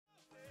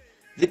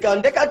The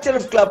KAONDEKA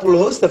Turf Club will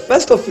host the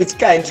first of its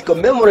kind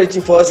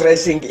commemorative horse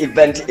racing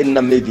event in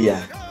Namibia.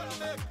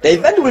 The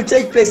event will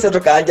take place at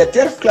Okahandja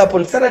Turf Club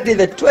on Saturday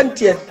the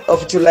 20th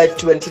of July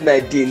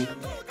 2019,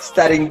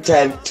 starting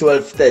time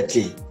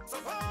 12:30.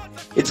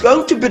 It's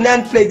going to be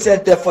 9 plates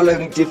at the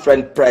following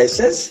different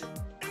prices.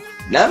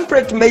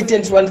 NAMBRED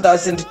Maidens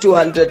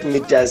 1,200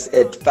 meters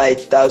at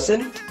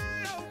 5,000.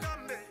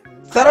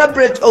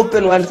 THOROUGHBRED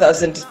Open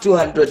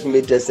 1,200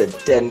 meters at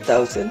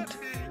 10,000.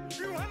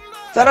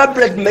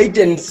 THOROUGHBRED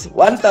Maidens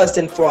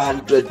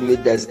 1,400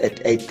 meters at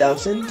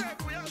 8,000.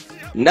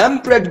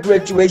 NAMBRED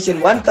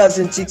Graduation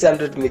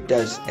 1,600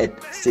 meters at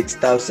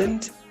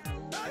 6,000.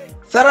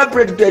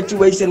 THOROUGHBRED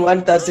Graduation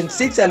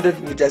 1,600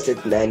 meters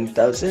at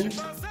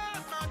 9,000.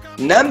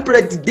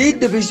 NAMBRED D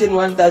Division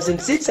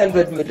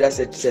 1,600 meters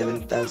at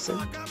 7,000.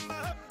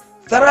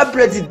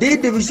 THOROUGHBRED D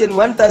Division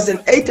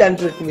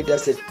 1,800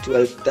 meters at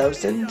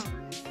 12,000.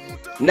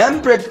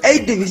 NAMBRED A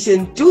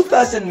Division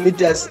 2,000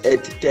 meters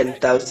at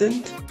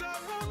 10,000.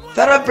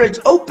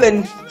 THOROUGHBRED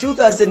Open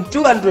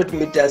 2,200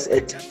 meters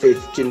at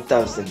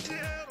 15,000.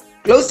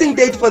 Closing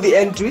date for the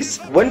entries,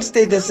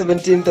 Wednesday the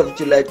 17th of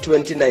July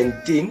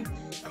 2019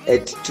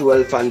 at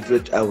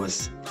 1200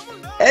 hours.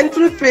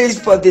 Entry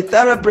fees for the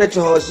THOROUGHBRED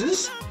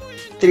horses,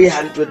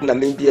 $300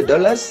 Namibia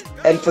dollars,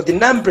 and for the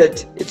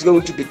NAMBRED it's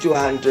going to be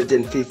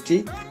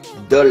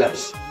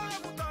 $250.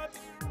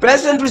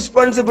 Person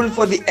responsible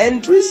for the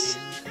entries,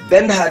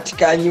 BERNHARD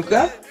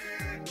KAANJUKA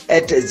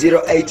at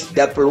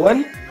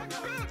 0811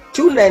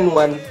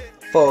 291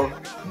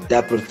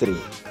 433.